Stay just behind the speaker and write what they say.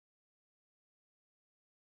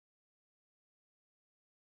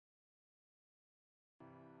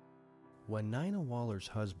When Nina Waller's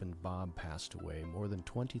husband Bob passed away more than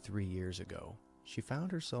 23 years ago, she found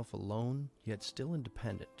herself alone yet still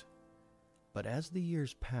independent. But as the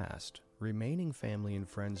years passed, remaining family and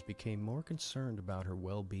friends became more concerned about her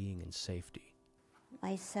well-being and safety.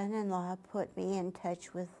 My son-in-law put me in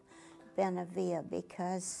touch with Benevilla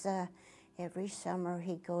because every summer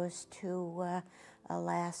he goes to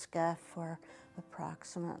Alaska for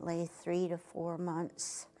approximately 3 to 4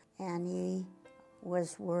 months, and he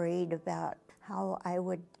was worried about how I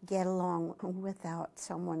would get along without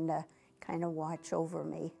someone to kind of watch over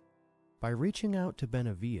me. By reaching out to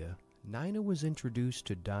Benevilla, Nina was introduced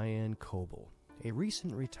to Diane Coble, a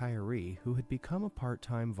recent retiree who had become a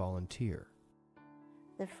part-time volunteer.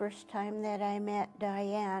 The first time that I met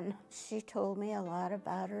Diane, she told me a lot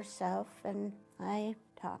about herself, and I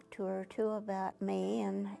talked to her too about me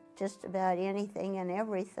and just about anything and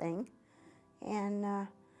everything. And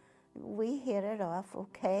we hit it off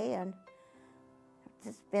okay, and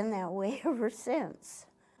it's been that way ever since.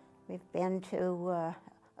 We've been to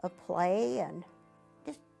a play and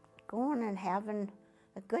just going and having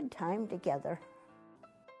a good time together.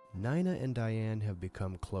 Nina and Diane have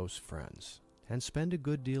become close friends and spend a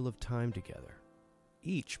good deal of time together.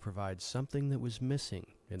 Each provides something that was missing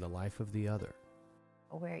in the life of the other.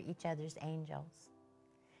 We're each other's angels.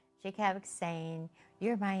 She kept saying,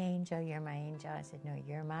 "You're my angel, you're my angel." I said, "No,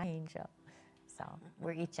 you're my angel." So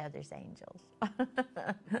we're each other's angels.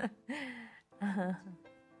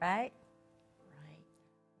 Right?